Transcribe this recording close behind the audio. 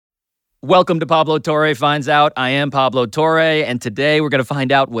Welcome to Pablo Torre Finds Out. I am Pablo Torre, and today we're going to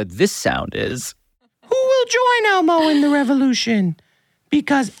find out what this sound is. Who will join Elmo in the revolution?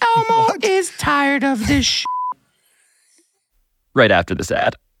 Because Elmo is tired of this Right after this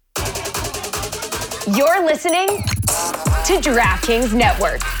ad. You're listening to DraftKings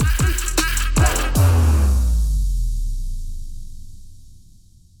Network.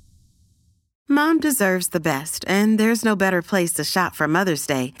 Mom deserves the best, and there's no better place to shop for Mother's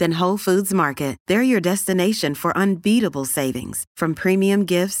Day than Whole Foods Market. They're your destination for unbeatable savings, from premium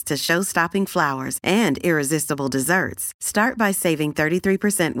gifts to show-stopping flowers and irresistible desserts. Start by saving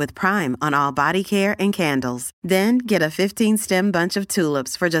 33% with Prime on all body care and candles. Then get a 15-stem bunch of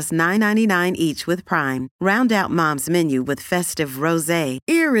tulips for just $9.99 each with Prime. Round out Mom's menu with festive rosé,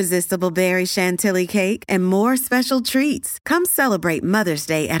 irresistible berry chantilly cake, and more special treats. Come celebrate Mother's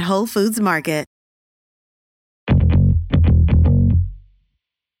Day at Whole Foods Market.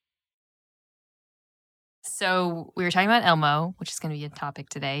 So we were talking about Elmo, which is going to be a topic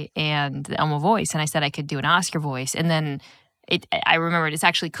today, and the Elmo voice. And I said I could do an Oscar voice. And then I remembered it's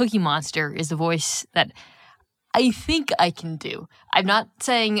actually Cookie Monster is the voice that I think I can do. I'm not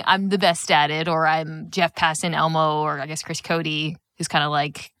saying I'm the best at it, or I'm Jeff Passan Elmo, or I guess Chris Cody, who's kind of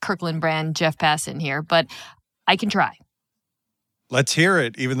like Kirkland brand Jeff Passan here. But I can try. Let's hear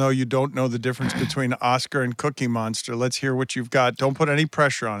it, even though you don't know the difference between Oscar and Cookie Monster. Let's hear what you've got. Don't put any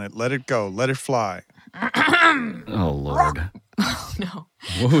pressure on it. Let it go. Let it fly. Oh, Lord. Oh, no.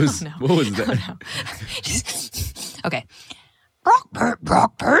 What was that? Oh, no. Okay.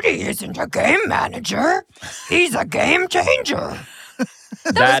 Brock Purdy isn't a game manager. He's a game changer.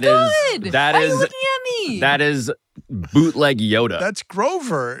 That was good. Why are you looking at me? That is bootleg Yoda. That's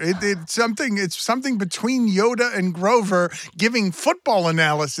Grover. It's something between Yoda and Grover giving football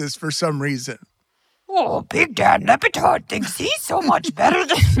analysis for some reason. Oh, Big Dan Lepetard thinks he's so much better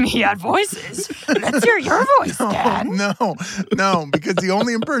than me at voices. Let's hear your voice, Dan. No, because the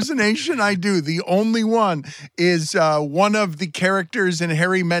only impersonation I do, the only one, is one of the characters in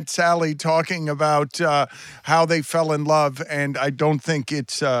Harry Met Sally talking about how they fell in love, and I don't think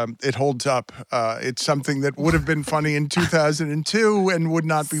it holds up. It's something that would have been funny in 2002 and would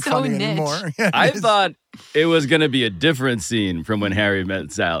not be funny anymore. Yeah, I thought it was going to be a different scene from when Harry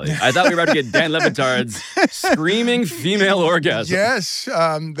Met Sally. I thought we were about to get Dan Lepetard's screaming female orgasm. Yes,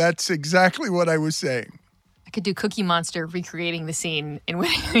 that's exactly what I was saying. I could do Cookie Monster recreating the scene in when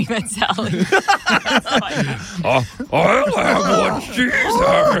Harry Met Sally. I'll have what she's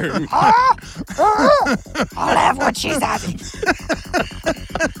having. I'll have what she's having.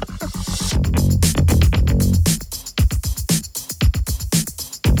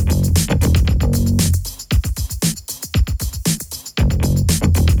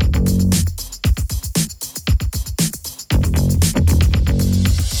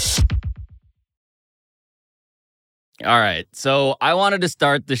 All right, so I wanted to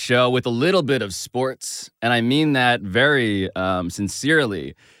start the show with a little bit of sports, and I mean that very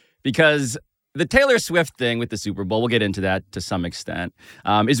sincerely, because the Taylor Swift thing with the Super Bowl, we'll get into that to some extent,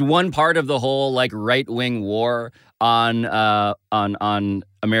 is one part of the whole like right-wing war on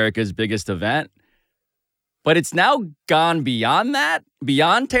America's biggest event. But it's now gone beyond that,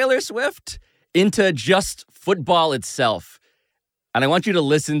 beyond Taylor Swift, into just football itself. And I want you to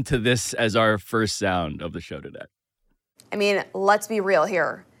listen to this as our first sound of the show today. I mean, let's be real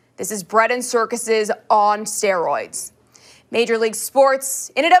here. This is bread and circuses on steroids. Major League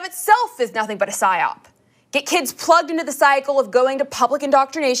Sports, in and of itself, is nothing but a PsyOp. Get kids plugged into the cycle of going to public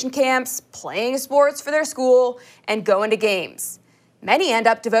indoctrination camps, playing sports for their school, and going to games. Many end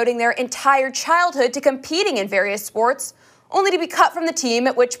up devoting their entire childhood to competing in various sports, only to be cut from the team,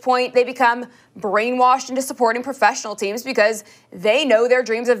 at which point they become brainwashed into supporting professional teams because they know their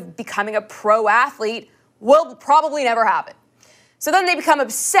dreams of becoming a pro athlete will probably never happen. So then they become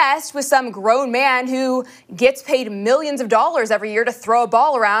obsessed with some grown man who gets paid millions of dollars every year to throw a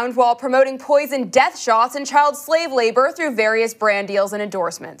ball around while promoting poison death shots and child slave labor through various brand deals and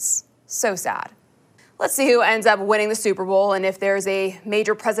endorsements. So sad. Let's see who ends up winning the Super Bowl and if there's a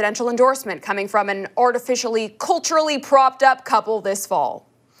major presidential endorsement coming from an artificially, culturally propped up couple this fall.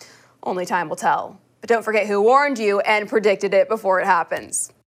 Only time will tell. But don't forget who warned you and predicted it before it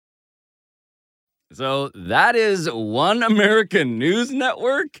happens. So that is One American News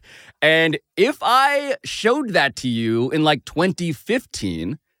Network. And if I showed that to you in like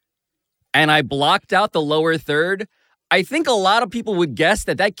 2015 and I blocked out the lower third, I think a lot of people would guess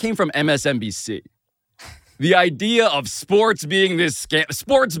that that came from MSNBC. The idea of sports being this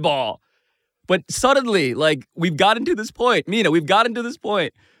sports ball. But suddenly, like, we've gotten to this point, Mina, we've gotten to this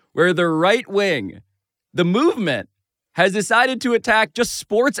point where the right wing, the movement, has decided to attack just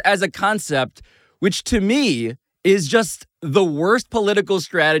sports as a concept, which to me is just the worst political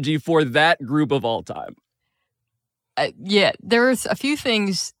strategy for that group of all time. Yeah, there was a few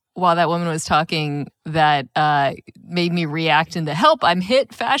things while that woman was talking that made me react in the help I'm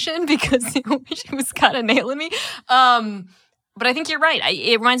hit fashion because she was kind of nailing me. But I think you're right.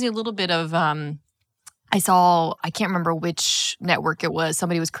 It reminds me a little bit of I can't remember which network it was.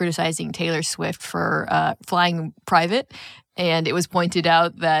 Somebody was criticizing Taylor Swift for flying private. And it was pointed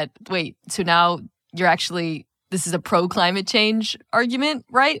out that, wait, so now you're actually, this is a pro-climate change argument,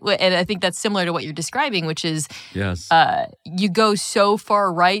 right? And I think that's similar to what you're describing, which is yes, you go so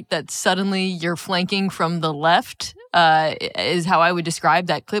far right that suddenly you're flanking from the left, is how I would describe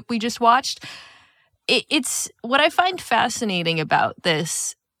that clip we just watched. It's what I find fascinating about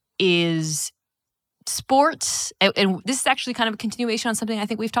this is sports, and this is actually kind of a continuation on something I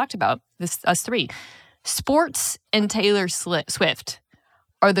think we've talked about, us three. Sports and Taylor Swift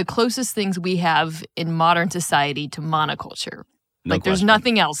are the closest things we have in modern society to monoculture. There's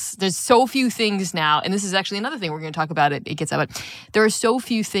nothing else. There's so few things now, and this is actually another thing we're going to talk about. It gets out, but there are so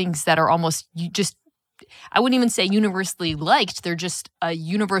few things that are almost I wouldn't even say universally liked. They're just a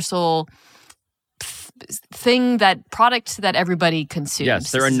universal product that everybody consumes.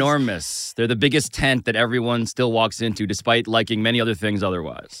 Yes, they're enormous. They're the biggest tent that everyone still walks into, despite liking many other things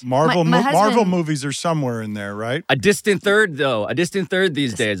otherwise. Marvel movies are somewhere in there, right? A distant third, though. A distant third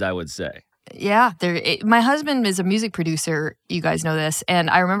these days, I would say. Yeah, my husband is a music producer. You guys know this, and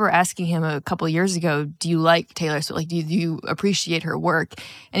I remember asking him a couple of years ago, "Do you like Taylor Swift? Like, do you appreciate her work?"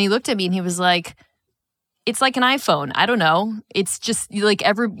 And he looked at me and he was like, "It's like an iPhone. I don't know. It's just like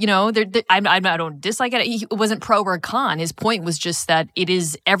I don't dislike it. It wasn't pro or con. His point was just that it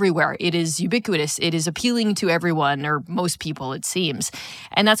is everywhere. It is ubiquitous. It is appealing to everyone or most people, it seems.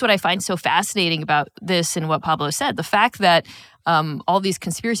 And that's what I find so fascinating about this and what Pablo said. The fact that all these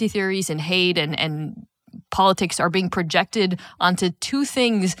conspiracy theories and hate and politics are being projected onto two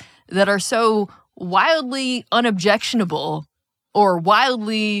things that are so wildly unobjectionable or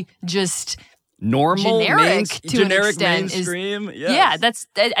wildly just normal, generic to an extent mainstream. Yeah, that's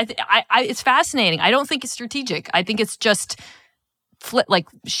it's fascinating. I don't think it's strategic. I think it's just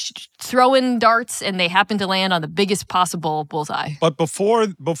throwing darts and they happen to land on the biggest possible bullseye. But before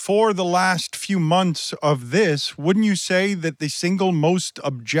the last few months of this, wouldn't you say that the single most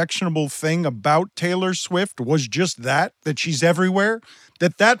objectionable thing about Taylor Swift was just that she's everywhere?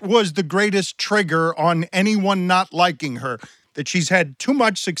 That was the greatest trigger on anyone not liking her. That she's had too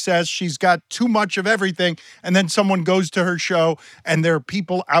much success, she's got too much of everything, and then someone goes to her show and there are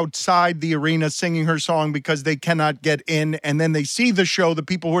people outside the arena singing her song because they cannot get in, and then they see the show, the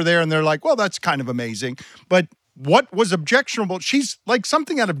people who are there, and they're like, well, that's kind of amazing. But what was objectionable? She's like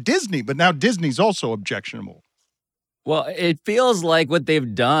something out of Disney, but now Disney's also objectionable. Well, it feels like what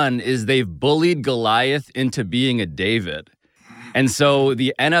they've done is they've bullied Goliath into being a David. And so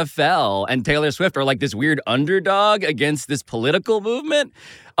the NFL and Taylor Swift are like this weird underdog against this political movement.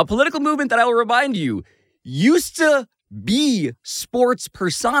 A political movement that I will remind you used to be sports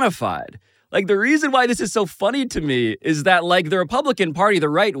personified. Like, the reason why this is so funny to me is that, like, the Republican Party, the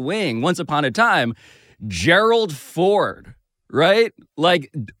right wing, once upon a time, Gerald Ford, right?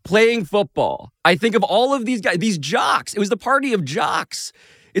 Like, playing football. I think of all of these guys, these jocks. It was the party of jocks.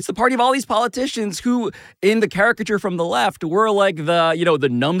 It's the party of all these politicians who, in the caricature from the left, were like the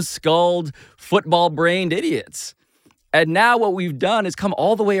numbskulled, football-brained idiots. And now what we've done is come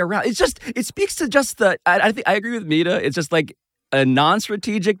all the way around. It speaks to just I think I agree with Mina. It's just like a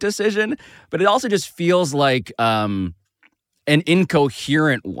non-strategic decision, but it also just feels like an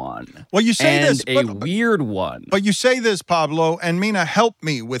incoherent one. Well, you say this, a weird one. But you say this, Pablo, and Mina, help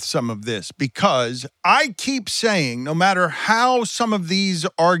me with some of this, because I keep saying, no matter how some of these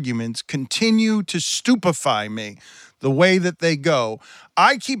arguments continue to stupefy me, the way that they go,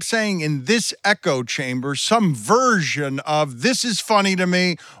 I keep saying in this echo chamber, some version of this is funny to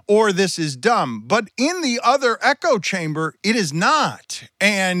me or this is dumb. But in the other echo chamber, it is not.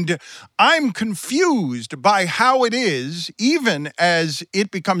 And I'm confused by how it is, even as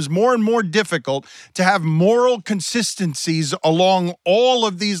it becomes more and more difficult to have moral consistencies along all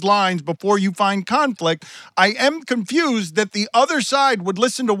of these lines before you find conflict. I am confused that the other side would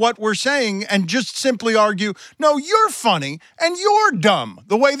listen to what we're saying and just simply argue, no, you're funny and you're dumb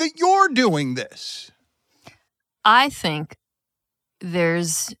the way that you're doing this. I think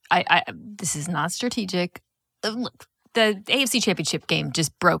this is not strategic. Look, the AFC Championship game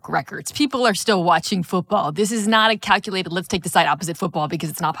just broke records. People are still watching football. This is not a calculated, let's take the side opposite football because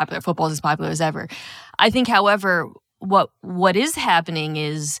it's not popular. Football is as popular as ever. I think, however, what is happening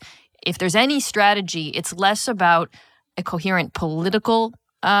is if there's any strategy, it's less about a coherent political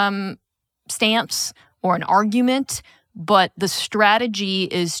stance or an argument, but the strategy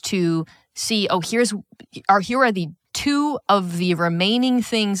is to see, here are the two of the remaining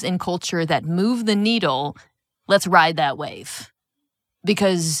things in culture that move the needle. Let's ride that wave.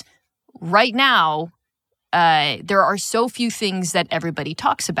 Because right now, there are so few things that everybody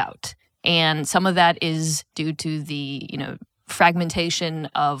talks about. And some of that is due to the, fragmentation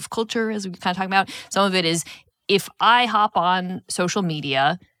of culture, as we kind of talking about. Some of it is, if I hop on social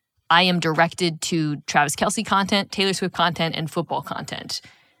media, I am directed to Travis Kelce content, Taylor Swift content, and football content.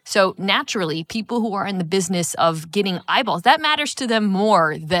 So naturally, people who are in the business of getting eyeballs, that matters to them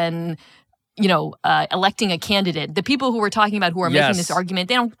more than, electing a candidate. The people who we're talking about who are making this argument,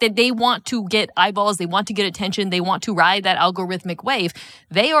 they want to get eyeballs, they want to get attention, they want to ride that algorithmic wave.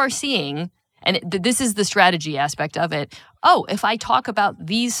 They are seeing, and this is the strategy aspect of it, if I talk about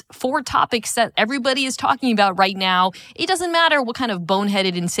these 4 topics that everybody is talking about right now, it doesn't matter what kind of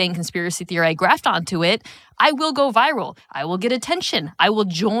boneheaded, insane conspiracy theory I graft onto it, I will go viral. I will get attention. I will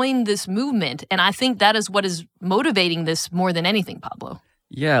join this movement. And I think that is what is motivating this more than anything, Pablo.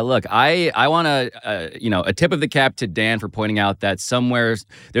 Yeah, look, I want to, a tip of the cap to Dan for pointing out that somewhere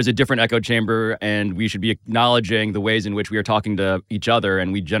there's a different echo chamber, and we should be acknowledging the ways in which we are talking to each other,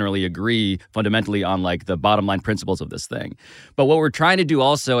 and we generally agree fundamentally on like the bottom line principles of this thing. But what we're trying to do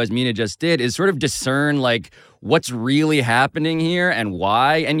also, as Mina just did, is sort of discern like what's really happening here and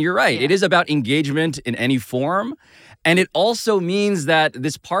why. And you're right, it is about engagement in any form. And it also means that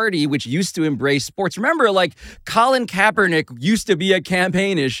this party, which used to embrace sports, remember, like Colin Kaepernick used to be a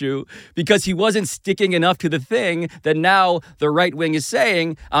campaign issue because he wasn't sticking enough to the thing that now the right wing is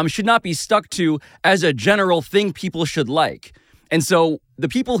saying should not be stuck to as a general thing people should like. And so the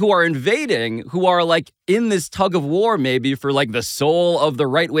people who are invading, who are like in this tug of war maybe for like the soul of the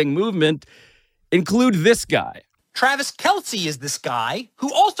right wing movement, include this guy. Travis Kelce is this guy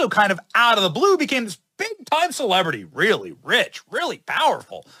who also kind of out of the blue became this big-time celebrity, really rich, really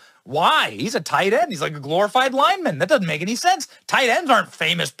powerful. Why? He's a tight end. He's like a glorified lineman. That doesn't make any sense. Tight ends aren't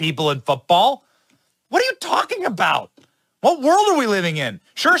famous people in football. What are you talking about? What world are we living in?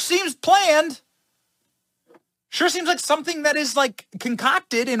 Sure seems planned. Sure seems like something that is like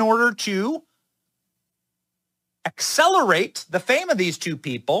concocted in order to accelerate the fame of these two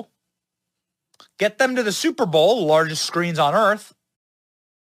people, get them to the Super Bowl, the largest screens on earth.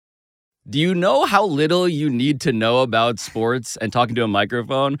 Do you know how little you need to know about sports and talking to a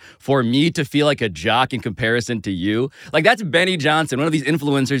microphone for me to feel like a jock in comparison to you? Like, that's Benny Johnson, one of these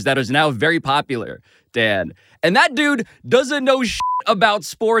influencers that is now very popular, Dan. And that dude doesn't know shit about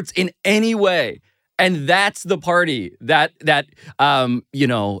sports in any way. And that's the party that the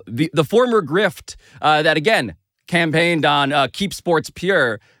former grift that, again, campaigned on keep sports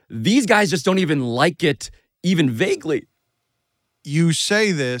pure. These guys just don't even like it, even vaguely. You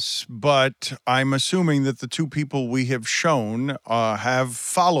say this, but I'm assuming that the two people we have shown have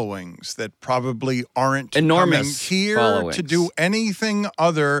followings that probably aren't enormous coming here followings to do anything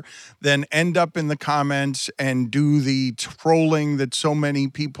other than end up in the comments and do the trolling that so many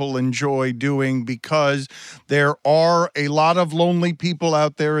people enjoy doing, because there are a lot of lonely people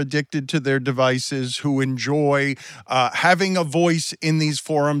out there addicted to their devices who enjoy having a voice in these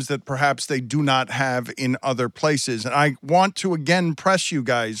forums that perhaps they do not have in other places. And I want to again press you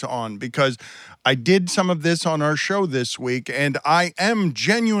guys on, because I did some of this on our show this week, and I am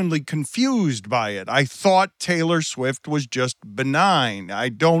genuinely confused by it. I thought Taylor Swift was just benign. I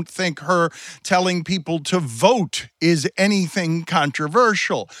don't think her telling people to vote is anything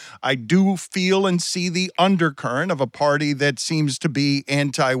controversial. I do feel and see the undercurrent of a party that seems to be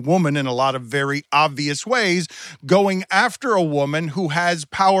anti-woman in a lot of very obvious ways, going after a woman who has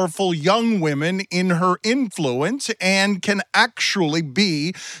powerful young women in her influence and can actually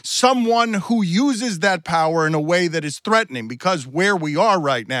be someone who uses that power in a way that is threatening. Because where we are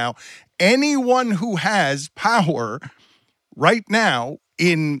right now, anyone who has power right now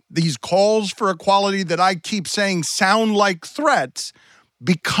in these calls for equality that I keep saying sound like threats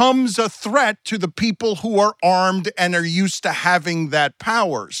becomes a threat to the people who are armed and are used to having that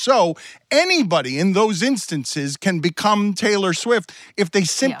power. So anybody in those instances can become Taylor Swift if they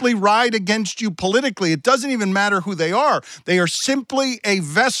simply ride against you politically. It doesn't even matter who they are. They are simply a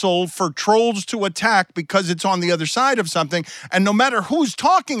vessel for trolls to attack because it's on the other side of something. And no matter who's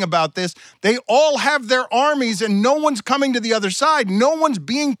talking about this, they all have their armies and no one's coming to the other side. No one's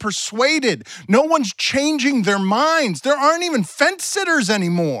being persuaded. No one's changing their minds. There aren't even fence sitters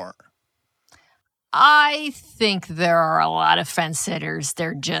anymore. I think there are a lot of fence sitters.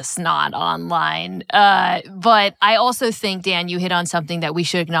 They're just not online. But I also think, Dan, you hit on something that we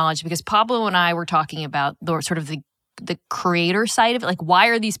should acknowledge, because Pablo and I were talking about the the creator side of it. Like, why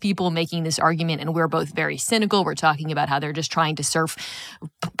are these people making this argument? And we're both very cynical. We're talking about how they're just trying to surf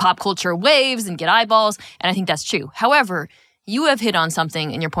pop culture waves and get eyeballs. And I think that's true. However, you have hit on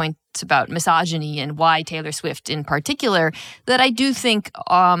something in your points about misogyny and why Taylor Swift in particular that I do think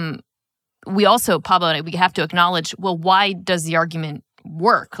we also, Pablo and I, we have to acknowledge, well, why does the argument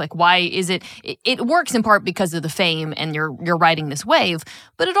work? Like, why is it works in part because of the fame and you're riding this wave,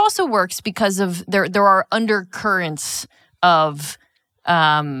 but it also works because of there are undercurrents of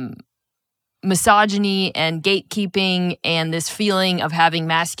misogyny and gatekeeping and this feeling of having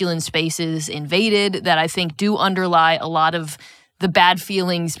masculine spaces invaded that I think do underlie a lot of the bad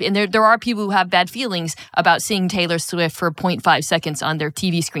feelings. And there are people who have bad feelings about seeing Taylor Swift for 0.5 seconds on their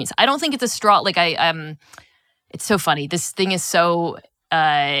TV screens. I don't think it's a straw. Like, it's so funny. This thing is so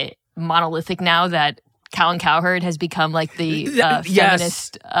monolithic now that Colin Cowherd has become like the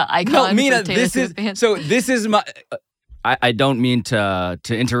feminist icon. No, Mina, for Taylor Swift fans. this is my. I don't mean to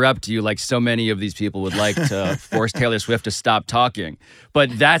interrupt you like so many of these people would like to force Taylor Swift to stop talking,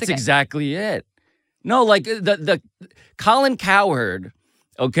 but that's okay. exactly it. No, like the Colin Cowherd,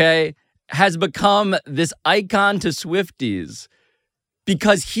 okay, has become this icon to Swifties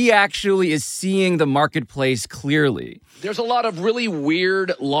because he actually is seeing the marketplace clearly. There's a lot of really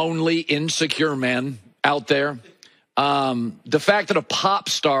weird, lonely, insecure men out there. The fact that a pop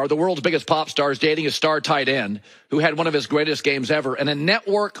star, the world's biggest pop star, is dating a star tight end who had one of his greatest games ever, and a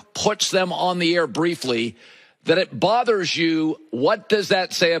network puts them on the air briefly, that it bothers you, what does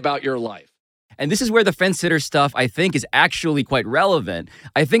that say about your life? And this is where the fence sitter stuff, I think, is actually quite relevant.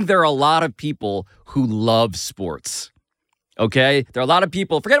 I think there are a lot of people who love sports. Okay? There are a lot of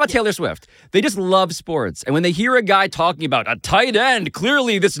people, forget about Taylor Swift. They just love sports. And when they hear a guy talking about a tight end,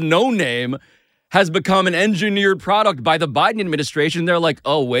 clearly this no-name has become an engineered product by the Biden administration, they're like,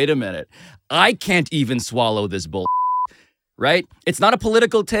 oh, wait a minute. I can't even swallow this bull. Right? It's not a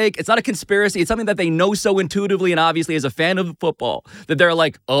political take. It's not a conspiracy. It's something that they know so intuitively and obviously as a fan of football that they're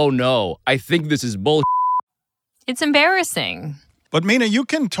like, oh no, I think this is bull. It's embarrassing. But Mina, you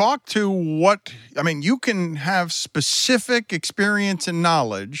can talk to you can have specific experience and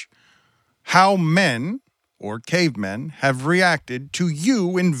knowledge how men or cavemen have reacted to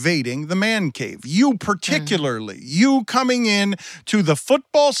you invading the man cave. You particularly, you coming in to the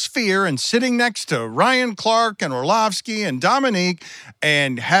football sphere and sitting next to Ryan Clark and Orlovsky and Dominique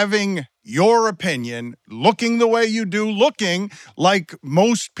and having your opinion, looking the way you do, looking like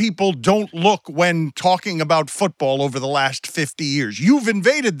most people don't look when talking about football over the last 50 years. You've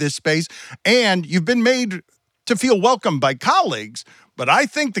invaded this space and you've been made to feel welcome by colleagues, but I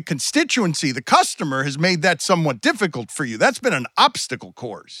think the constituency, the customer, has made that somewhat difficult for you. That's been an obstacle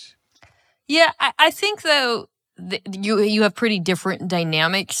course. Yeah, I think, though, you have pretty different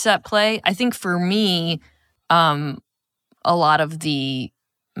dynamics at play. I think for me, a lot of the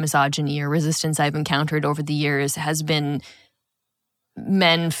misogyny or resistance I've encountered over the years has been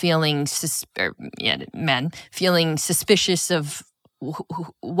men feeling suspicious of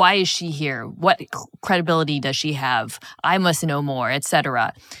why is she here? What credibility does she have? I must know more,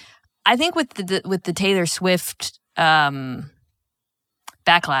 etc. I think with the Taylor Swift backlash,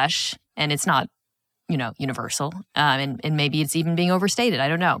 and it's not, universal, and maybe it's even being overstated. I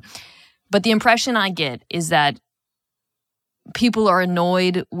don't know, but the impression I get is that people are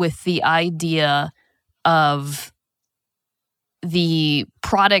annoyed with the idea of the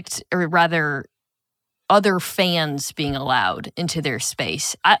product, or rather, other fans being allowed into their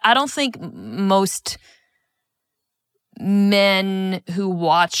space. I don't think most men who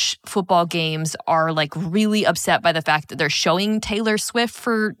watch football games are like really upset by the fact that they're showing Taylor Swift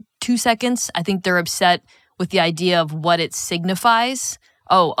for 2 seconds. I think they're upset with the idea of what it signifies.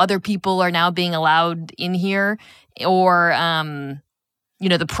 Oh, other people are now being allowed in here, or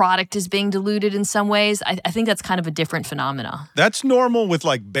the product is being diluted in some ways. I think that's kind of a different phenomena. That's normal with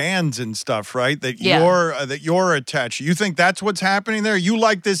like bands and stuff, right? That you're attached. You think that's what's happening there? You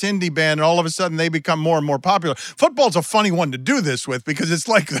like this indie band, and all of a sudden they become more and more popular. Football's a funny one to do this with because it's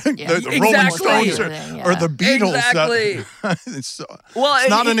like the Rolling Stones or the Beatles. Exactly. It's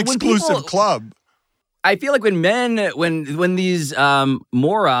not an exclusive club. I feel like when these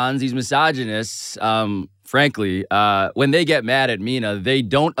morons, these misogynists, frankly, when they get mad at Mina, they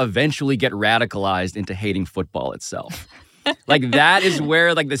don't eventually get radicalized into hating football itself. Like, that is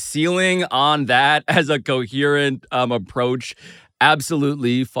where, like, the ceiling on that as a coherent approach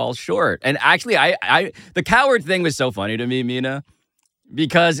absolutely falls short. And actually, the coward thing was so funny to me, Mina,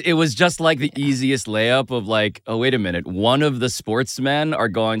 because it was just like the easiest layup of like, oh, wait a minute, one of the sportsmen are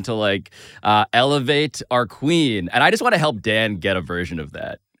going to like elevate our queen. And I just want to help Dan get a version of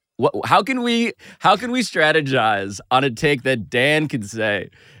that. How can we strategize on a take that Dan can say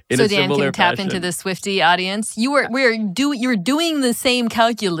in so a Dan similar can tap fashion? into the Swiftie audience? You're doing the same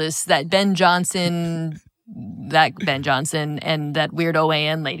calculus that Ben Johnson and that weird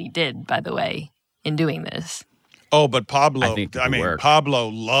OAN lady did, by the way, in doing this. Oh, but Pablo, work. Pablo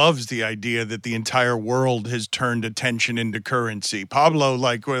loves the idea that the entire world has turned attention into currency. Pablo,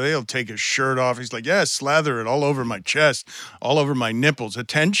 he'll take his shirt off. He's like, yeah, slather it all over my chest, all over my nipples.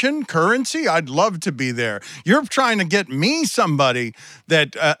 Attention, currency? I'd love to be there. You're trying to get me somebody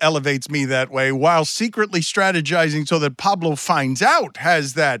that elevates me that way while secretly strategizing so that Pablo finds out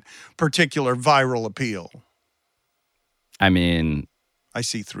has that particular viral appeal. I mean, I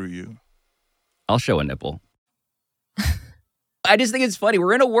see through you. I'll show a nipple. I just think it's funny.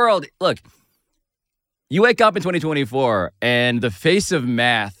 We're in a world, look, you wake up in 2024 and the face of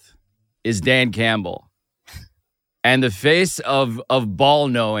math is Dan Campbell. And the face of ball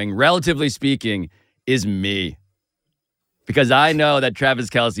knowing, relatively speaking, is me. Because I know that Travis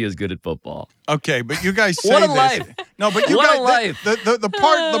Kelce is good at football. Okay, but you guys say What a this. life. No, but you What guys, a life. the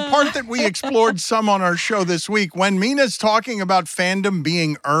part that we explored some on our show this week, when Mina's talking about fandom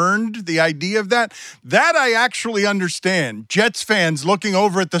being earned, the idea of that I actually understand. Jets fans looking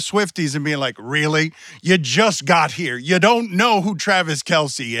over at the Swifties and being like, really? You just got here. You don't know who Travis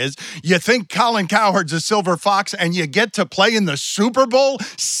Kelce is. You think Colin Cowherd's a silver fox and you get to play in the Super Bowl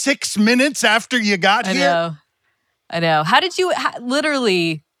 6 minutes after you got here? I know. How did you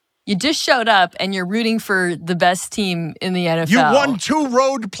literally? You just showed up and you're rooting for the best team in the NFL. You won 2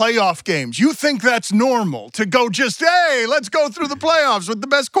 road playoff games. You think that's normal to go hey, let's go through the playoffs with the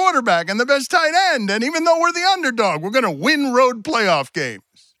best quarterback and the best tight end. And even though we're the underdog, we're going to win road playoff games.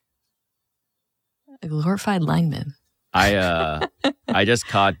 A glorified lineman. I just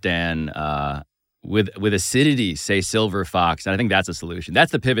caught Dan with acidity say silver fox. And I think that's a solution.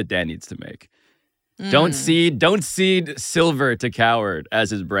 That's the pivot Dan needs to make. Don't seed silver to Cowherd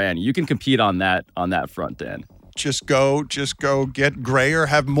as his brand. You can compete on that front, Dan. Just go get grayer,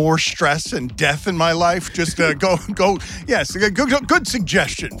 have more stress and death in my life. Just go. Yes, good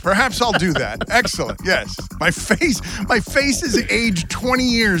suggestion. Perhaps I'll do that. Excellent. Yes. My face has aged 20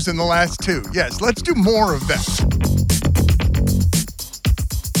 years in the last 2. Yes, let's do more of that.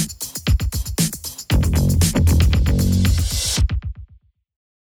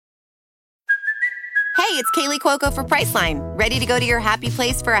 Hey, it's Kaylee Cuoco for Priceline. Ready to go to your happy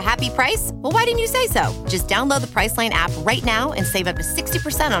place for a happy price? Well, why didn't you say so? Just download the Priceline app right now and save up to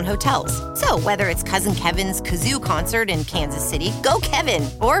 60% on hotels. So whether it's Cousin Kevin's Kazoo Concert in Kansas City, go Kevin,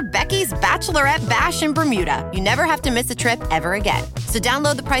 or Becky's Bachelorette Bash in Bermuda, you never have to miss a trip ever again. So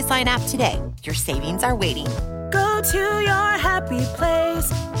download the Priceline app today. Your savings are waiting. Go to your happy place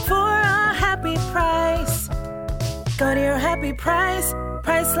for a happy price. Go to your happy price,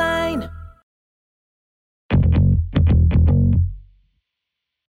 Priceline.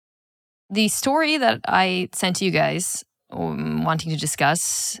 The story that I sent to you guys, wanting to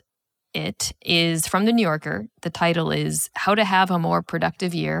discuss it, is from The New Yorker. The title is How to Have a More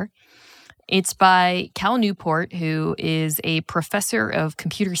Productive Year. It's by Cal Newport, who is a professor of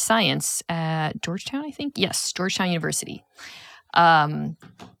computer science at Georgetown, I think? Yes, Georgetown University.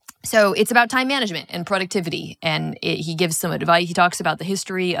 So it's about time management and productivity, and he gives some advice. He talks about the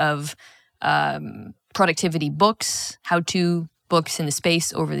history of productivity books, how-to books in the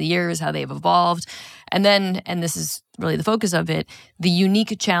space over the years, how they've evolved. And then, and this is really the focus of it, the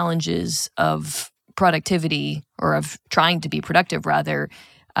unique challenges of productivity, or of trying to be productive rather,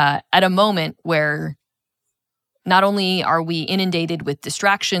 at a moment where not only are we inundated with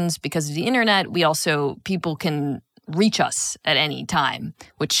distractions because of the internet, people can reach us at any time,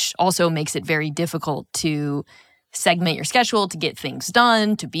 which also makes it very difficult to segment your schedule, to get things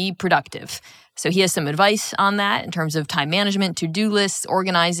done, to be productive. So he has some advice on that in terms of time management, to-do lists,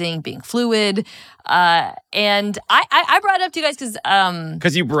 organizing, being fluid. And I brought it up to you guys because...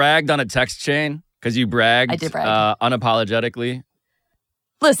 Because you bragged on a text chain? Because you bragged I did brag. Unapologetically?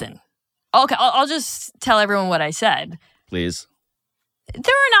 Listen, okay, I'll just tell everyone what I said. Please. There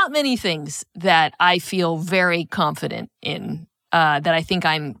are not many things that I feel very confident in, that I think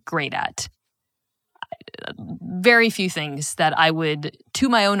I'm great at. Very few things that I would toot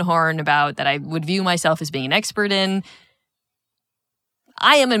my own horn about, that I would view myself as being an expert in.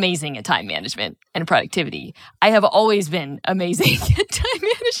 I am amazing at time management and productivity. I have always been amazing at time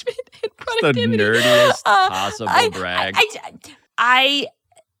management and productivity. The nerdiest possible brag. I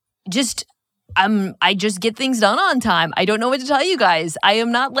just get things done on time. I don't know what to tell you guys. I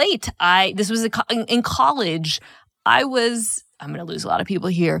am not late. This was in college. I'm going to lose a lot of people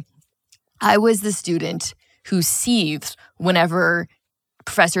here. I was the student who seethed whenever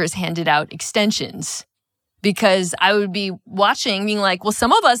professors handed out extensions, because I would be watching, being like, well,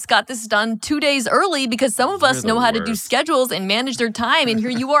 some of us got this done 2 days early because some of us know how to do schedules and manage their time. And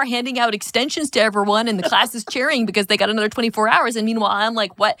here you are handing out extensions to everyone, and the class is cheering because they got another 24 hours. And meanwhile, I'm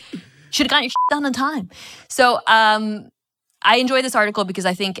like, what? Should have gotten your shit done on time. So I enjoyed this article because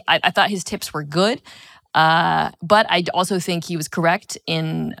I think I thought his tips were good. But I also think he was correct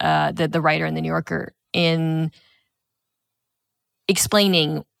in the writer in The New Yorker in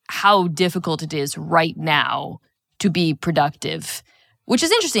explaining how difficult it is right now to be productive, which is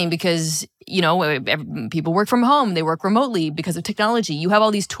interesting because, you know, people work from home, they work remotely because of technology. You have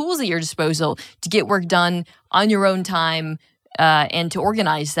all these tools at your disposal to get work done on your own time and to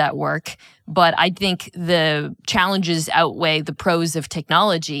organize that work. But I think the challenges outweigh the pros of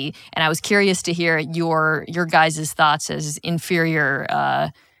technology. And I was curious to hear your guys' thoughts as inferior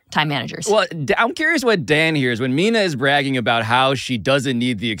time managers. Well, I'm curious what Dan hears when Mina is bragging about how she doesn't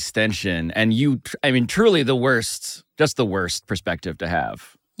need the extension, and truly the worst perspective to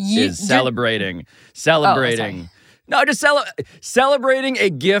have is celebrating. No, just celebrating a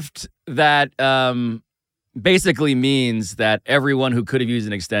gift that basically means that everyone who could have used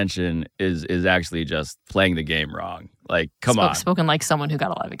an extension is actually just playing the game wrong. Like, come on. Spoken like someone who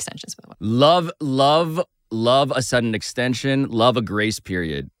got a lot of extensions, by the way. Love a sudden extension. Love a grace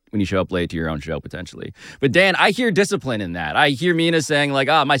period when you show up late to your own show, potentially. But Dan, I hear discipline in that. I hear Mina saying like,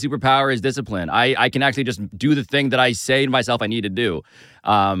 my superpower is discipline. I can actually just do the thing that I say to myself I need to do.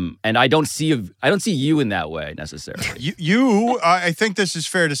 And I don't see you in that way necessarily. I think this is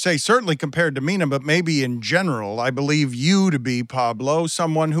fair to say, certainly compared to Mina, but maybe in general, I believe you to be, Pablo,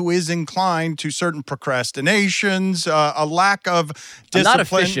 someone who is inclined to certain procrastinations, a lack of discipline. I'm not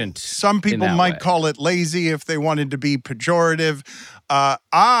efficient. Some people might call it lazy if they wanted to be pejorative.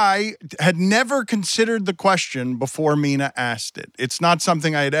 I had never considered the question before Mina asked it. It's not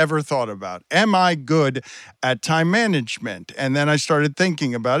something I had ever thought about. Am I good at time management? And then I started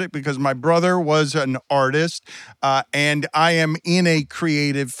thinking about it because my brother was an artist and I am in a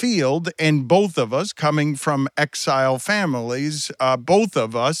creative field. And both of us, coming from exile families, both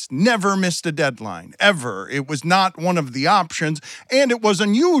of us never missed a deadline, ever. It was not one of the options. And it was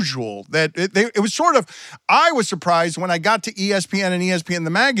unusual that it was sort of, I was surprised when I got to ESPN and ESPN the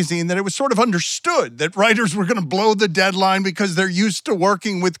magazine that it was sort of understood that writers were going to blow the deadline because they're used to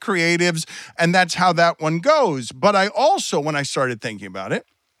working with creatives, and that's how that one goes. But I also, when I started thinking about it,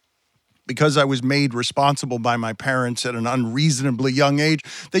 because I was made responsible by my parents at an unreasonably young age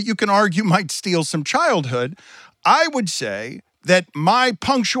that you can argue might steal some childhood, I would say that my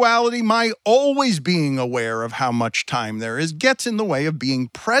punctuality, my always being aware of how much time there is, gets in the way of being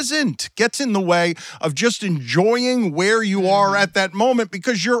present, gets in the way of just enjoying where you are at that moment,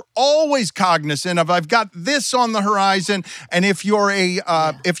 because you're always cognizant of, I've got this on the horizon. And if you're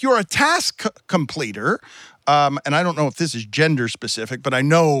a task completer, and I don't know if this is gender specific, but I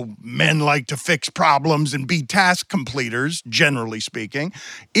know men like to fix problems and be task completers, generally speaking.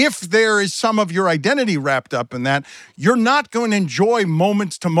 If there is some of your identity wrapped up in that, you're not going to enjoy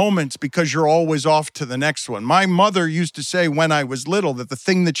moments to moments because you're always off to the next one. My mother used to say when I was little that the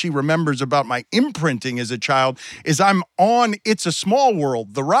thing that she remembers about my imprinting as a child is I'm on It's a Small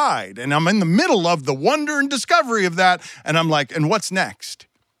World, the ride, and I'm in the middle of the wonder and discovery of that, and I'm like, and what's next?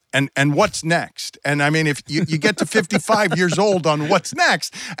 And what's next? And I mean, if you get to 55 years old on what's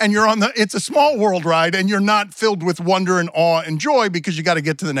next, and you're on the It's a Small World ride, and you're not filled with wonder and awe and joy because you got to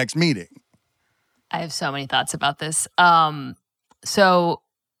get to the next meeting. I have so many thoughts about this. So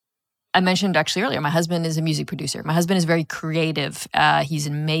I mentioned actually earlier, my husband is a music producer. My husband is very creative. He's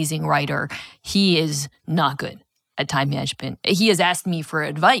an amazing writer. He is not good at time management. He has asked me for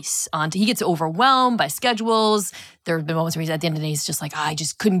advice he gets overwhelmed by schedules. There have been moments where he's at the end of the day, he's just like, I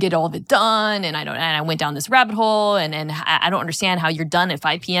just couldn't get all of it done. And I went down this rabbit hole and I don't understand how you're done at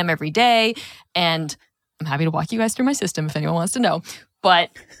 5 p.m. every day. And I'm happy to walk you guys through my system if anyone wants to know. But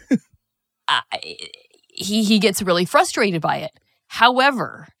he gets really frustrated by it.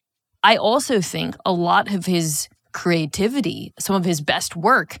 However, I also think a lot of his creativity, some of his best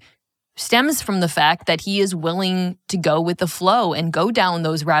work, stems from the fact that he is willing to go with the flow and go down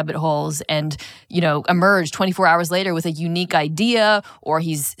those rabbit holes and, emerge 24 hours later with a unique idea, or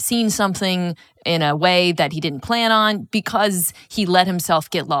he's seen something in a way that he didn't plan on because he let himself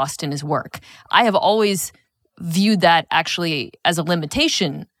get lost in his work. I have always viewed that actually as a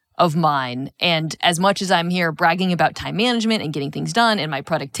limitation of mine. And as much as I'm here bragging about time management and getting things done and my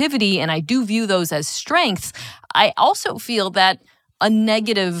productivity, and I do view those as strengths, I also feel that a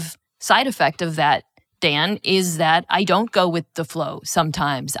negative side effect of that, Dan, is that I don't go with the flow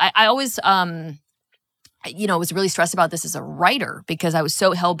sometimes. I always was really stressed about this as a writer because I was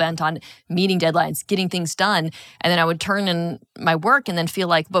so hell-bent on meeting deadlines, getting things done. And then I would turn in my work and then feel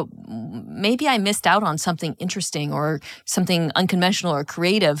like, but maybe I missed out on something interesting or something unconventional or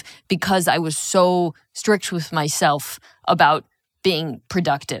creative because I was so strict with myself about being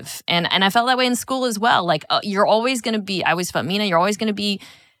productive. And I felt that way in school as well. Like, you're always going to be, I always felt, Mina, you're going to be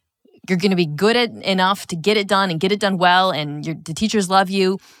good at enough to get it done and get it done well. And the teachers love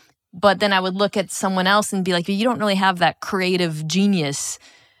you. But then I would look at someone else and be like, you don't really have that creative genius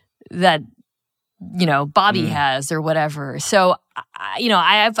that, Bobby has or whatever. So,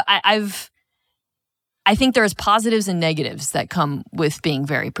 I think there's positives and negatives that come with being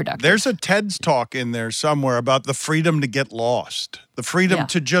very productive. There's a TED's talk in there somewhere about the freedom to get lost, the freedom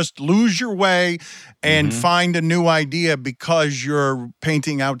to just lose your way and find a new idea because you're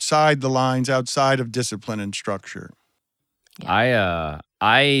painting outside the lines, outside of discipline and structure. Yeah.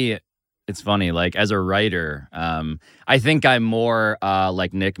 It's funny, like as a writer, I think I'm more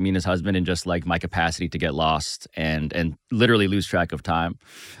like Nick, Mina's husband, in just like my capacity to get lost and literally lose track of time.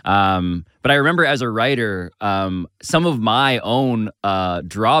 But I remember as a writer, some of my own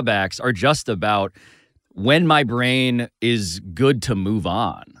drawbacks are just about when my brain is good to move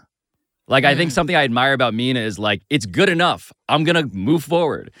on. Like, I think something I admire about Mina is like, it's good enough. I'm gonna move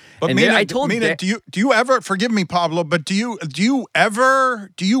forward. But and Mina, I told Mina, do you ever? Forgive me, Pablo, but do you ever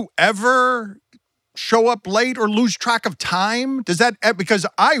show up late or lose track of time? Does that, because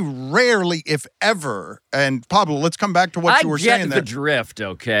I rarely, if ever, and Pablo, let's come back to what you were saying. I get the drift,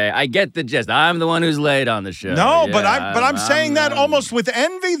 okay? I get the gist. I'm the one who's late on the show. No, but I'm saying that almost with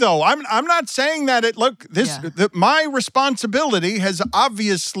envy, though. I'm not saying that my responsibility has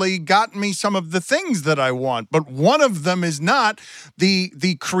obviously gotten me some of the things that I want, but one of them is not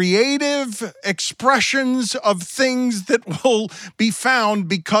the creative expressions of things that will be found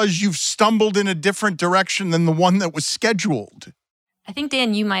because you've stumbled in a different direction than the one that was scheduled. I think,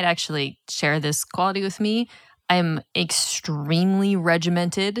 Dan, you might actually share this quality with me. I'm extremely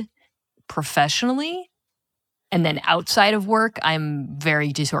regimented professionally, and then outside of work, I'm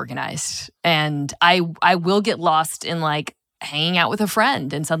very disorganized. And I will get lost in like hanging out with a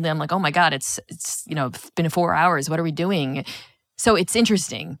friend and suddenly I'm like, oh my God, it's been 4 hours. What are we doing? So it's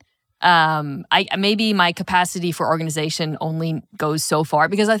interesting. Maybe my capacity for organization only goes so far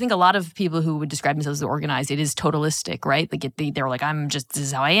because I think a lot of people who would describe themselves as organized, it is totalistic, right? They're like, this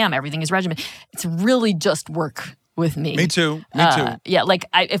is how I am. Everything is regimented. It's really just work with me. Me too. Yeah, like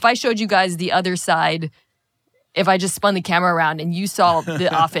if I showed you guys the other side, if I just spun the camera around and you saw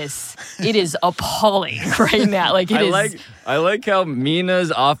the office, it is appalling right now. Like I like how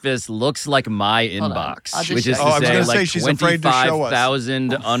Mina's office looks like my inbox, which is to say, she's afraid to show us.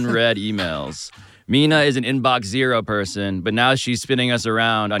 25,000 unread emails. Mina is an inbox zero person, but now she's spinning us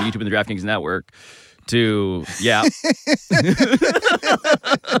around on YouTube and the DraftKings Network to,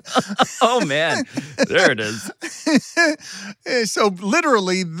 oh man, there it is. So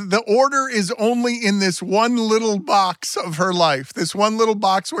literally, the order is only in this one little box of her life. This one little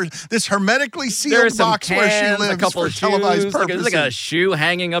box this hermetically sealed box where she lives a couple for of televised shoes, purposes. Like a shoe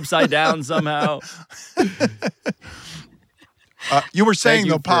hanging upside down somehow. You were saying,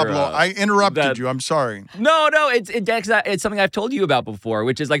 though, Pablo, for, I interrupted you. I'm sorry. No, it's something I've told you about before,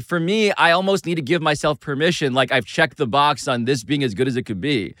 which is like, for me, I almost need to give myself permission. Like, I've checked the box on this being as good as it could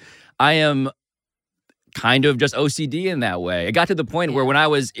be. I am kind of just OCD in that way. It got to the point where when I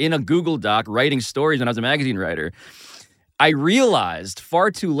was in a Google Doc writing stories when I was a magazine writer, I realized far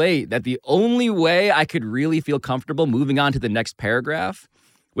too late that the only way I could really feel comfortable moving on to the next paragraph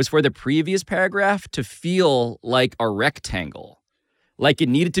was for the previous paragraph to feel like a rectangle. Like it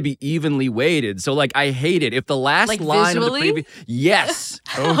needed to be evenly weighted. So like I hate it. If the last like line visually? of the previous yes.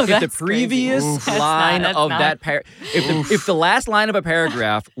 Oh, if the previous line of that if the last line of a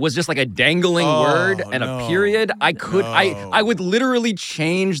paragraph was just like a dangling word and a period, I would literally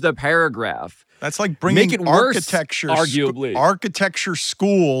change the paragraph. That's like bringing Make it worse, arguably architecture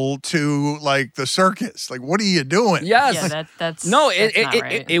school to like the circus. Like, what are you doing? Yes, that's no. That's not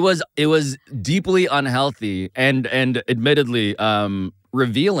right. It was deeply unhealthy and admittedly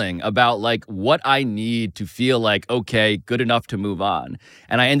revealing about like what I need to feel like okay, good enough to move on.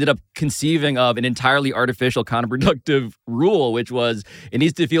 And I ended up conceiving of an entirely artificial, counterproductive rule, which was it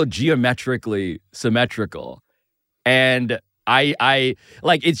needs to feel geometrically symmetrical, and. I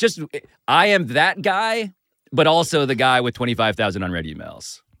like it's just I am that guy, but also the guy with 25,000 unread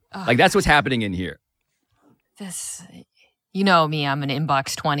emails. Like that's what's happening in here. This, you know me, I'm an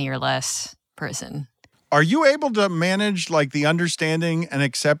inbox 20 or less person. Are you able to manage like the understanding and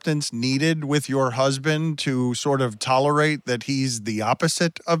acceptance needed with your husband to sort of tolerate that he's the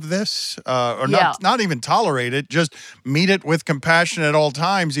opposite of this? Or not even tolerate it, just meet it with compassion at all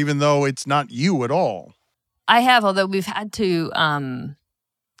times, even though it's not you at all? I have, although we've had to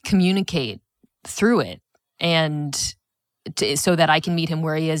communicate through it and so that I can meet him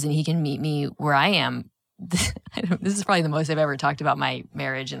where he is and he can meet me where I am. This is probably the most I've ever talked about my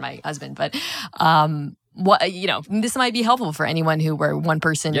marriage and my husband, but this might be helpful for anyone where one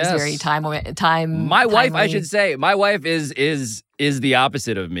person is very time. My wife, I should say, my wife is the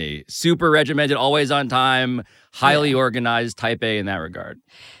opposite of me. Super regimented, always on time, highly organized, type A in that regard.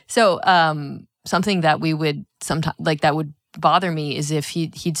 So something that we would sometimes that would bother me is if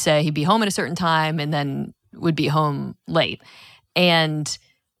he'd say he'd be home at a certain time and then would be home late, and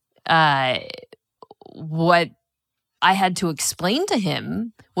what I had to explain to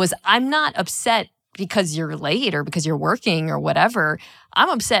him was I'm not upset because you're late or because you're working or whatever. I'm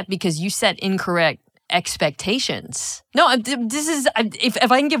upset because you set incorrect expectations. No, this is, if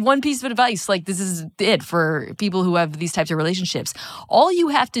I can give one piece of advice, like this is it for people who have these types of relationships. All you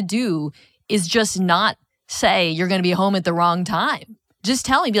have to do is just not say you're going to be home at the wrong time. Just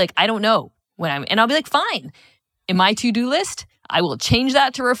tell me, be like, I don't know when and I'll be like, fine. In my to-do list, I will change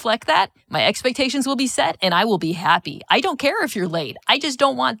that to reflect that. My expectations will be set and I will be happy. I don't care if you're late. I just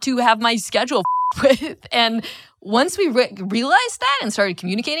don't want to have my schedule with. And once we realized that and started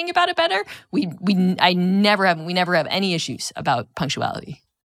communicating about it better, we never have any issues about punctuality.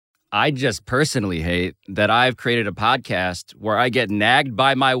 I just personally hate that I've created a podcast where I get nagged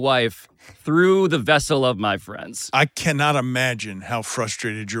by my wife through the vessel of my friends. I cannot imagine how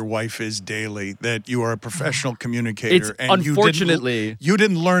frustrated your wife is daily that you are a professional communicator. Unfortunately, you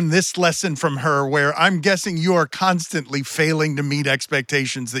didn't learn this lesson from her, where I'm guessing you are constantly failing to meet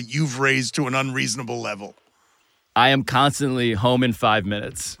expectations that you've raised to an unreasonable level. I am constantly home in 5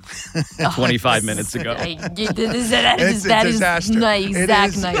 minutes, 25 minutes ago. It's a disaster.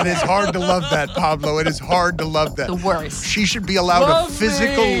 It is hard to love that, Pablo. It is hard to love that. The worst. She should be allowed a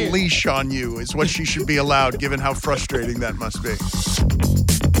physical leash on you is what she should be allowed, given how frustrating that must be.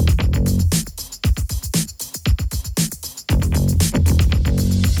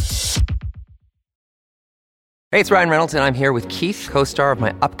 Hey, it's Ryan Reynolds, and I'm here with Keith, co-star of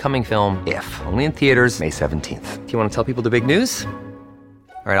my upcoming film, If, only in theaters May 17th. Do you want to tell people the big news?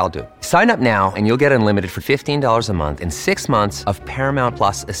 All right, I'll do it. Sign up now and you'll get unlimited for $15 a month and 6 months of Paramount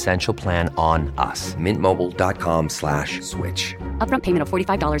Plus Essential Plan on us. MintMobile.com/switch. Upfront payment of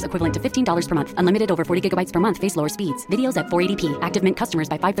 $45 equivalent to $15 per month. Unlimited over 40 gigabytes per month. Face lower speeds. Videos at 480p. Active Mint customers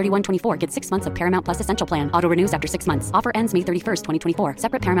by 531.24 get 6 months of Paramount Plus Essential Plan. Auto renews after 6 months. Offer ends May 31st, 2024.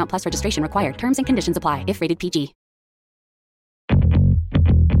 Separate Paramount Plus registration required. Terms and conditions apply if rated PG.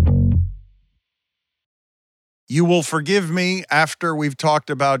 You will forgive me after we've talked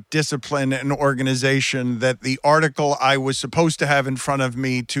about discipline and organization that the article I was supposed to have in front of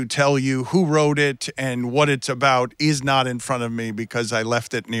me to tell you who wrote it and what it's about is not in front of me because I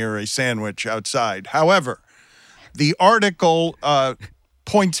left it near a sandwich outside. However, the article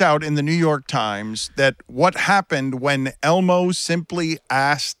points out in the New York Times that what happened when Elmo simply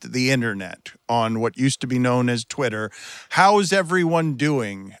asked the internet on what used to be known as Twitter, how's everyone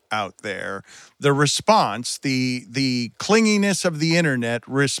doing out there? The response, the clinginess of the internet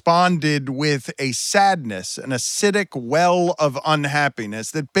responded with a sadness, an acidic well of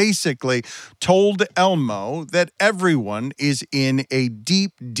unhappiness that basically told Elmo that everyone is in a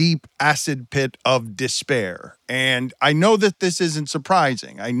deep, deep acid pit of despair. And I know that this isn't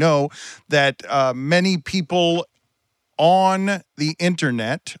surprising. I know that many people on the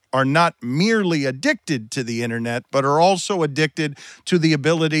internet are not merely addicted to the internet, but are also addicted to the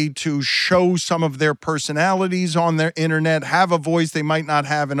ability to show some of their personalities on their internet, have a voice they might not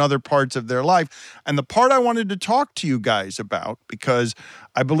have in other parts of their life. And the part I wanted to talk to you guys about, because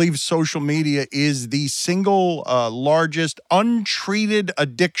I believe social media is the single largest untreated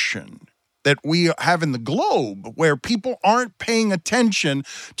addiction that we have in the globe, where people aren't paying attention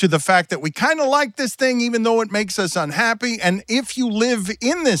to the fact that we kind of like this thing even though it makes us unhappy. And if you live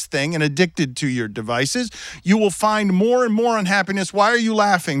in this thing and addicted to your devices, you will find more and more unhappiness. Why are you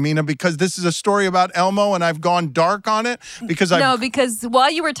laughing, Mina? Because this is a story about Elmo and I've gone dark on it? Because while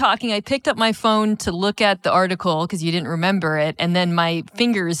you were talking, I picked up my phone to look at the article because you didn't remember it. And then my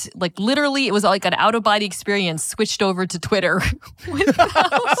fingers, like literally, it was like an out-of-body experience, switched over to Twitter.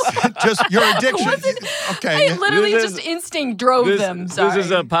 Just Your addiction. Okay. I literally just instinct drove them. Sorry. This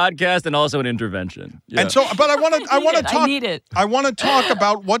is a podcast and also an intervention. Yeah. And so, but I want to talk. I need it. I want to talk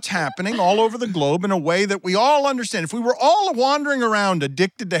about what's happening all over the globe in a way that we all understand. If we were all wandering around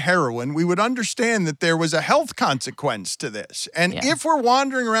addicted to heroin, we would understand that there was a health consequence to this. And if we're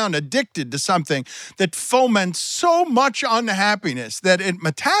wandering around addicted to something that foments so much unhappiness that it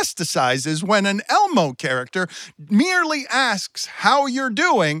metastasizes when an Elmo character merely asks how you're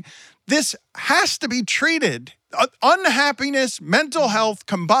doing, this has to be treated. Unhappiness, mental health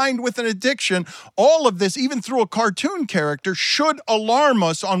combined with an addiction, all of this, even through a cartoon character, should alarm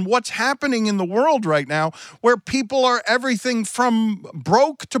us on what's happening in the world right now, where people are everything from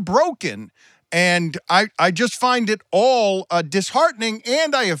broke to broken. And I just find it all disheartening.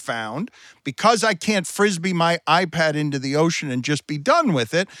 And I have found, because I can't frisbee my iPad into the ocean and just be done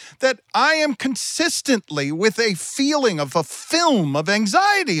with it, that I am consistently with a feeling of a film of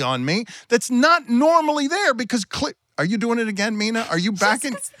anxiety on me that's not normally there because Are you doing it again, Mina? Are you back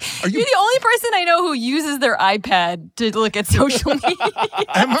in? You're the only person I know who uses their iPad to look at social media.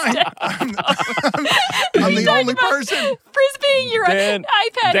 Am I? I'm the only person. Frisbeeing your iPad.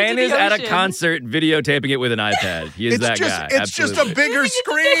 Dan into is the at a ocean. concert videotaping it with an iPad. He is that guy. It's just a bigger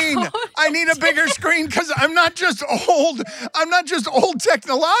screen. I need a bigger screen because I'm not just old. I'm not just old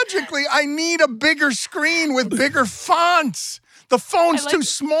technologically. I need a bigger screen with bigger fonts. The phone's too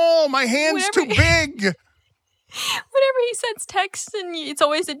small. My hand's too big. Whenever he sends texts, and it's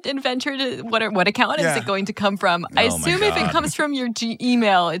always an adventure to what account is it going to come from? I assume if it comes from your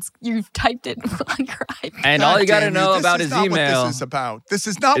email, you've typed it on your iPad. And all you got to know about his email. What this is about. This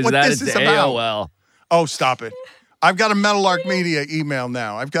is not what this is about. AOL. Oh, stop it. I've got a Meadowlark Media email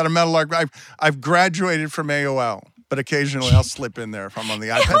now. I've got a Meadowlark. I've graduated from AOL. But occasionally I'll slip in there if I'm on the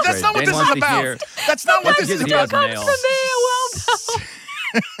iPad. That's not what this is about. That's not what this is about. Comes from AOL.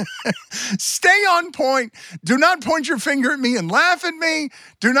 Stay on point. Do not point your finger at me and laugh at me.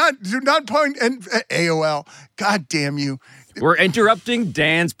 Do not point at AOL. God damn you. We're interrupting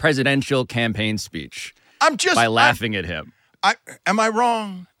Dan's presidential campaign speech. By laughing at him. Am I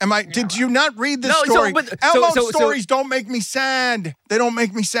wrong? Did you not read the story? Elmo stories don't make me sad. They don't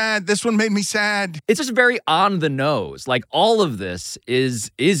make me sad. This one made me sad. It's just very on the nose. Like, all of this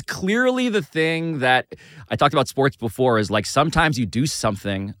is clearly the thing that I talked about sports before, is like sometimes you do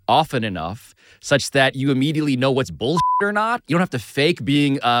something often enough such that you immediately know what's bullshit or not. You don't have to fake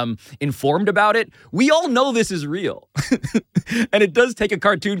being informed about it. We all know this is real. And it does take a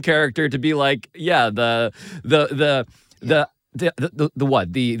cartoon character to be like, yeah, the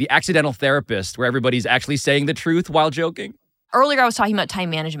accidental therapist where everybody's actually saying the truth while joking. Earlier, I was talking about time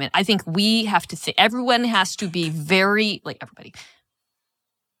management. I think we have to everyone has to be very, everybody.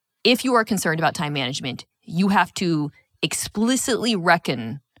 If you are concerned about time management, you have to explicitly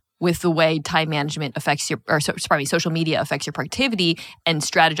reckon with the way time management affects social media affects your productivity and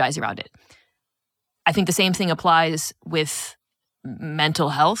strategize around it. I think the same thing applies with mental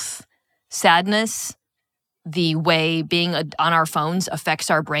health, sadness, the way being on our phones affects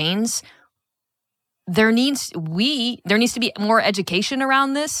our brains. There needs to be more education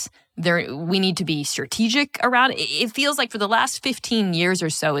around this. We need to be strategic around it. It feels like for the last 15 years or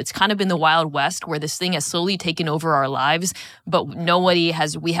so, it's kind of been the Wild West where this thing has slowly taken over our lives, but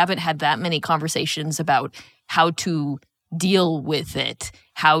we haven't had that many conversations about how to deal with it,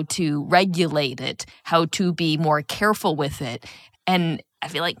 how to regulate it, how to be more careful with it. And I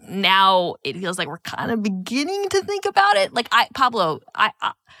feel like now it feels like we're kind of beginning to think about it. Like, Pablo, I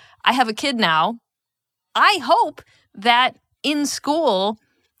have a kid now. I hope that in school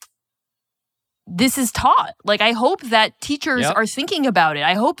this is taught. Like, I hope that teachers are thinking about it.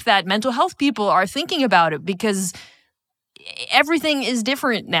 I hope that mental health people are thinking about it, because everything is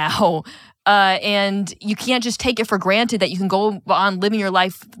different now. And you can't just take it for granted that you can go on living your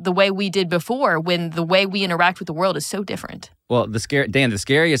life the way we did before, when the way we interact with the world is so different. Well, the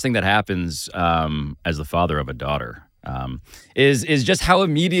scariest thing that happens as the father of a daughter is just how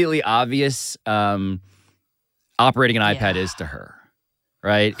immediately obvious operating an iPad is to her,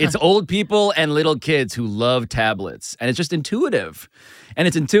 right? It's old people and little kids who love tablets, and it's just intuitive.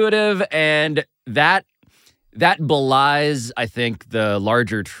 And that belies, I think, the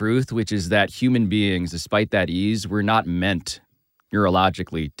larger truth, which is that human beings, despite that ease, we're not meant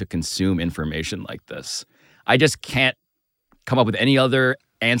neurologically to consume information like this. I just can't come up with any other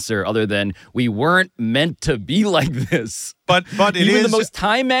answer other than we weren't meant to be like this. But even the most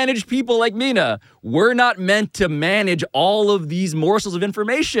time-managed people like Mina, we're not meant to manage all of these morsels of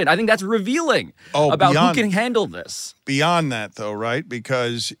information. I think that's revealing about who can handle this. Beyond that, though, right?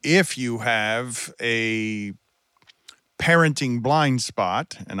 Because if you have a parenting blind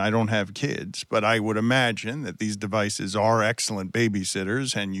spot, and I don't have kids, but I would imagine that these devices are excellent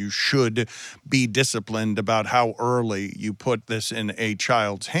babysitters, and you should be disciplined about how early you put this in a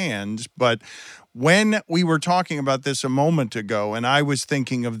child's hands. But when we were talking about this a moment ago, and I was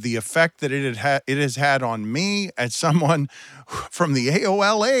thinking of the effect that it has had on me as someone from the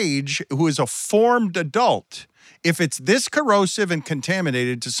AOL age who is a formed adult, if it's this corrosive and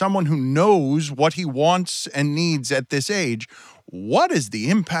contaminated to someone who knows what he wants and needs at this age, what is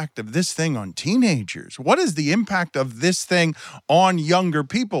the impact of this thing on teenagers? What is the impact of this thing on younger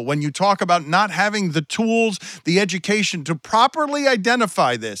people? When you talk about not having the tools, the education to properly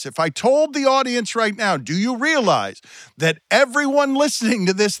identify this, if I told the audience right now, do you realize that everyone listening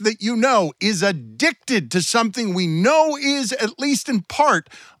to this that you know is addicted to something we know is, at least in part,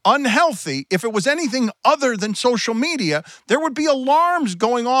 unhealthy? If it was anything other than social media, there would be alarms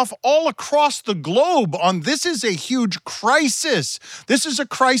going off all across the globe on this is a huge crisis. This is a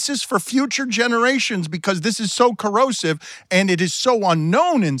crisis for future generations because this is so corrosive and it is so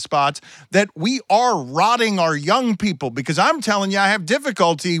unknown in spots that we are rotting our young people. Because I'm telling you, I have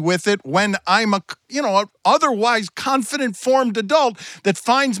difficulty with it when I'm a otherwise confident, formed adult that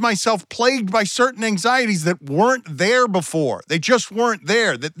finds myself plagued by certain anxieties that weren't there before. They just weren't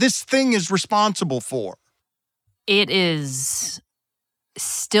there, that this thing is responsible for. It is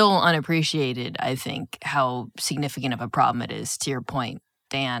still unappreciated, I think, how significant of a problem it is, to your point,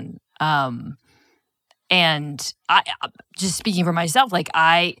 Dan. And I just speaking for myself,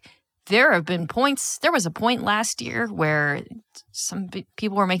 there was a point last year where some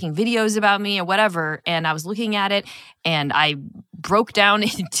people were making videos about me or whatever, and I was looking at it and I broke down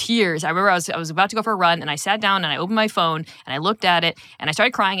in tears. I remember I was about to go for a run, and I sat down and I opened my phone and I looked at it and I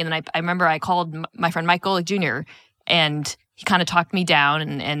started crying. And then I remember I called my friend Mike Golick Jr. and he kind of talked me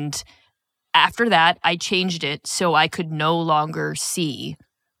down. And after that, I changed it so I could no longer see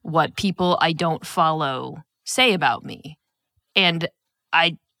what people I don't follow say about me. And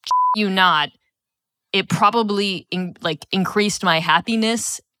I you not, it probably increased my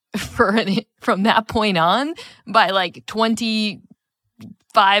happiness from that point on by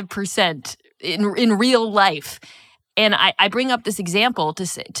 25% in real life. And I bring up this example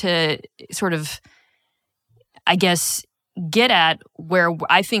to sort of, I guess, get at where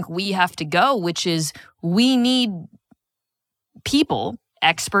I think we have to go, which is we need people,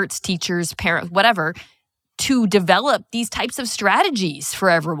 experts, teachers, parents, whatever, to develop these types of strategies for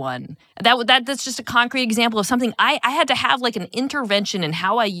everyone. That's just a concrete example of something I had to have an intervention in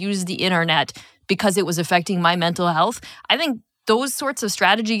how I use the internet because it was affecting my mental health. I think those sorts of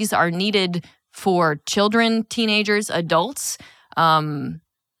strategies are needed for children, teenagers, adults,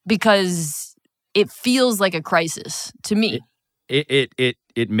 because it feels like a crisis to me.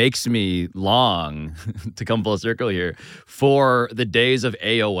 It makes me long, to come full circle here, for the days of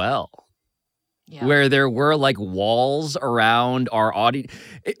AOL. Yeah. Where there were walls around our audience.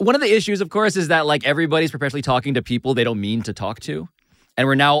 One of the issues, of course, is that everybody's perpetually talking to people they don't mean to talk to. And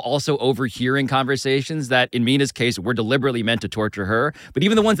we're now also overhearing conversations that, in Mina's case, were deliberately meant to torture her. But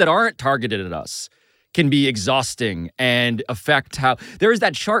even the ones that aren't targeted at us can be exhausting and affect how... There was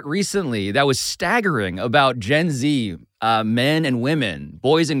that chart recently that was staggering about Gen Z, men and women,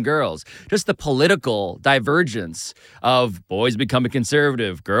 boys and girls. Just the political divergence of boys becoming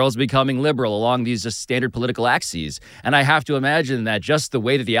conservative, girls becoming liberal along these just standard political axes. And I have to imagine that just the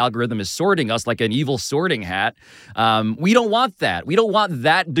way that the algorithm is sorting us like an evil sorting hat, we don't want that. We don't want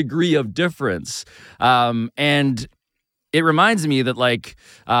that degree of difference. And it reminds me that Mike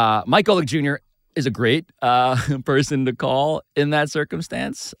Golick Jr. is a great person to call in that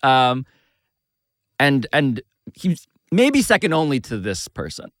circumstance. And he's maybe second only to this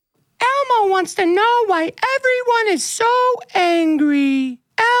person. Elmo wants to know why everyone is so angry.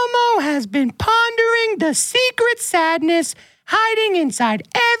 Elmo has been pondering the secret sadness hiding inside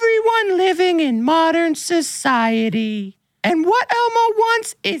everyone living in modern society. And what Elmo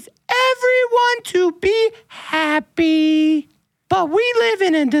wants is everyone to be happy. But we live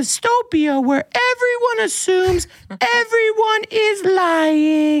in a dystopia where everyone assumes everyone is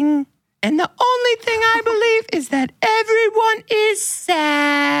lying. And the only thing I believe is that everyone is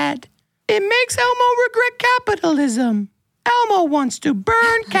sad. It makes Elmo regret capitalism. Elmo wants to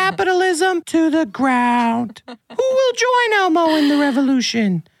burn capitalism to the ground. Who will join Elmo in the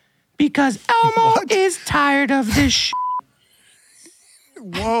revolution? Because Elmo is tired of this shit.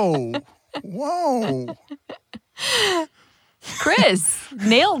 Whoa. Chris,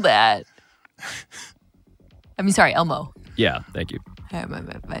 nailed that. Sorry, Elmo. Yeah, thank you. My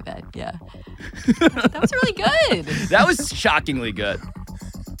bad, yeah. That was really good. That was shockingly good.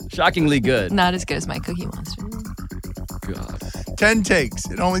 Shockingly good. Not as good as my Cookie Monster. God. 10 takes.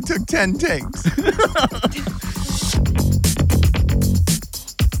 It only took 10 takes.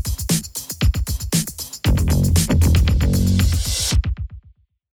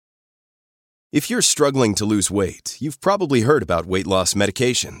 If you're struggling to lose weight, you've probably heard about weight loss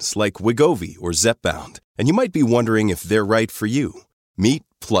medications like Wegovy or Zepbound, and you might be wondering if they're right for you. Meet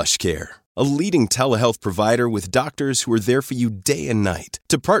PlushCare, a leading telehealth provider with doctors who are there for you day and night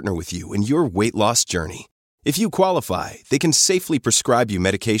to partner with you in your weight loss journey. If you qualify, they can safely prescribe you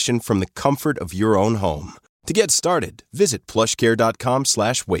medication from the comfort of your own home. To get started, visit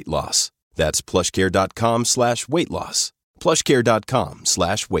plushcare.com/weight-loss. That's plushcare.com/weight-loss.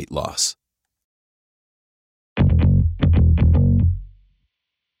 plushcare.com/weight-loss.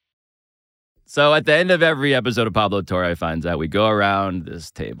 So at the end of every episode of Pablo Torre Finds Out, we go around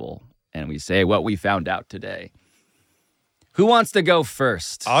this table and we say what we found out today. Who wants to go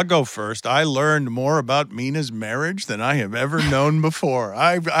first? I'll go first. I learned more about Mina's marriage than I have ever known before.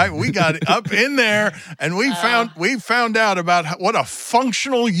 We got up in there and we found out about what a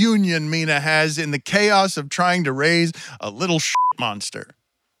functional union Mina has in the chaos of trying to raise a little shit monster.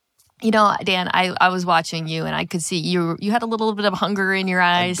 You know, Dan, I was watching you and I could see you had a little bit of hunger in your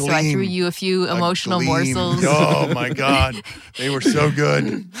eyes, so I threw you a few emotional morsels. Oh my God. They were so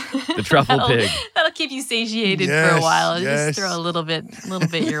good. The truffle pig. That'll keep you satiated for a while. Just throw a little bit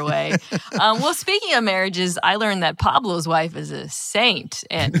your way. Well, speaking of marriages, I learned that Pablo's wife is a saint,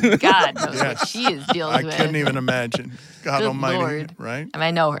 and God knows what she is dealing with. I couldn't even imagine. God Good almighty, Lord. right? I mean,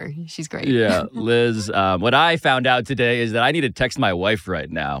 I know her. She's great. Yeah, Liz, what I found out today is that I need to text my wife right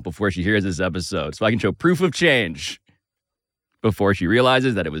now before she hears this episode so I can show proof of change before she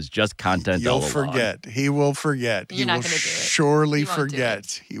realizes that it was just content all along. You'll forget. He will forget. You're not going to do it. Surely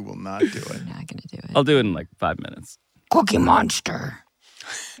forget. He will not do it. You're not going to do it. I'll do it in like 5 minutes. Cookie Monster.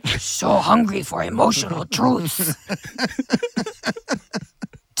 So hungry for emotional truths.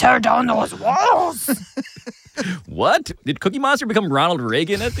 Tear down those walls. What? Did Cookie Monster become Ronald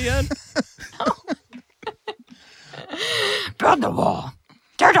Reagan at the end? Build the wall.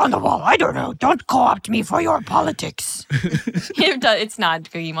 Tear down the wall. I don't know. Don't co-opt me for your politics. It's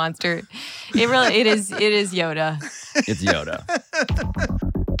not Cookie Monster. It is Yoda. It's Yoda.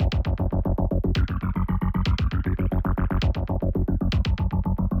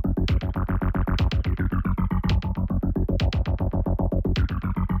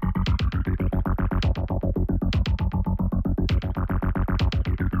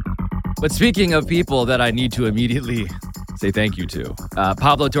 But speaking of people that I need to immediately say thank you to,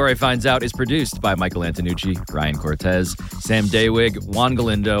 Pablo Torre Finds Out is produced by Michael Antonucci, Ryan Cortez, Sam Daywig, Juan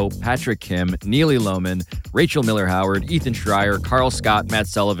Galindo, Patrick Kim, Neely Lohman, Rachel Miller-Howard, Ethan Schreier, Carl Scott, Matt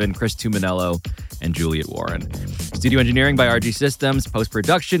Sullivan, Chris Tuminello, and Juliet Warren. Studio engineering by RG Systems,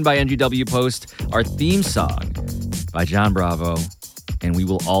 post-production by NGW Post, our theme song by John Bravo, and we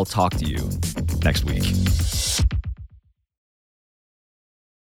will all talk to you next week.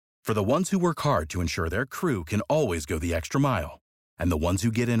 For the ones who work hard to ensure their crew can always go the extra mile, and the ones who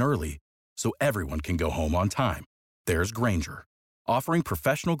get in early so everyone can go home on time, there's Grainger, offering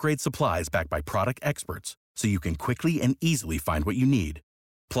professional-grade supplies backed by product experts so you can quickly and easily find what you need.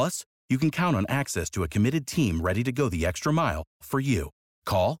 Plus, you can count on access to a committed team ready to go the extra mile for you.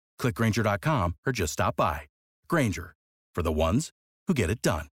 Call, click Grainger.com, or just stop by. Grainger, for the ones who get it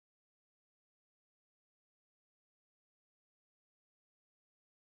done.